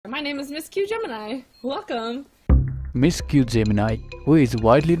My name is Missqgemini. Welcome. Missqgemini, who is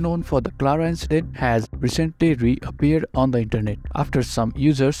widely known for the Clara incident, has recently reappeared on the internet after some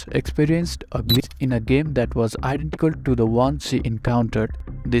users experienced a glitch in a game that was identical to the one she encountered.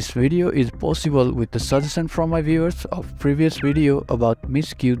 This video is possible with the suggestion from my viewers of previous video about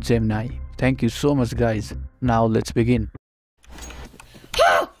Missqgemini. Thank you so much guys. Now let's begin.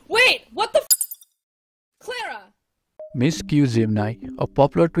 Wait, what the f? Clara! Missqgemini, a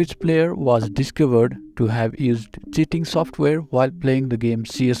popular Twitch player, was discovered to have used cheating software while playing the game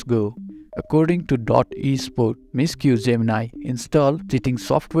CSGO. According to .esport, Missqgemini installed cheating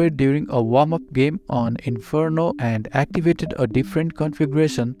software during a warm-up game on Inferno and activated a different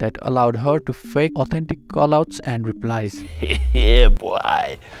configuration that allowed her to fake authentic callouts and replies. Yeah,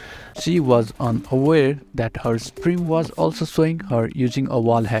 boy. She was unaware that her stream was also showing her using a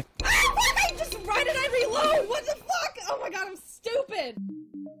wall hack.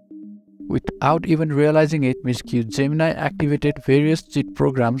 Without even realizing it, Missqgemini activated various cheat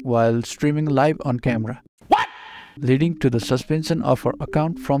programs while streaming live on camera, leading to the suspension of her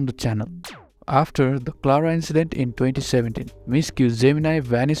account from the channel. After the Clara incident in 2017, Missqgemini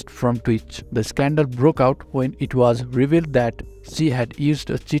vanished from Twitch. The scandal broke out when it was revealed that she had used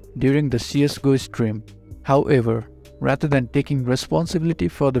a cheat during the CSGO stream. However, rather than taking responsibility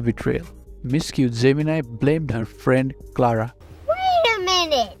for the betrayal, Missqgemini blamed her friend Clara. Wait a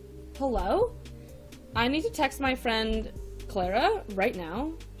minute! Hello? I need to text my friend Clara right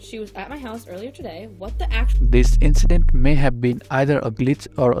now. She was at my house earlier today. What the actual— This incident may have been either a glitch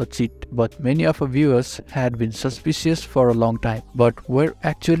or a cheat, but many of our viewers had been suspicious for a long time. But where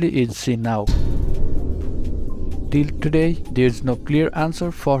actually is she now? Till today, there is no clear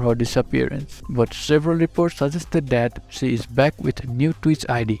answer for her disappearance, but several reports suggested that she is back with a new Twitch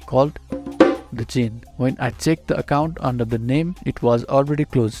ID called The Jinn. When I checked the account under the name, it was already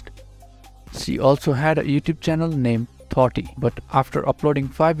closed. She also had a YouTube channel named Thoughty, but after uploading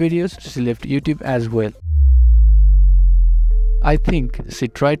 5 videos, she left YouTube as well. I think she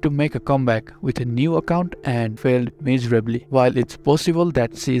tried to make a comeback with a new account and failed miserably. While it's possible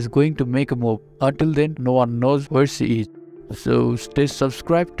that she is going to make a move, until then no one knows where she is. So stay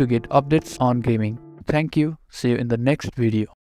subscribed to get updates on gaming. Thank you. See you in the next video.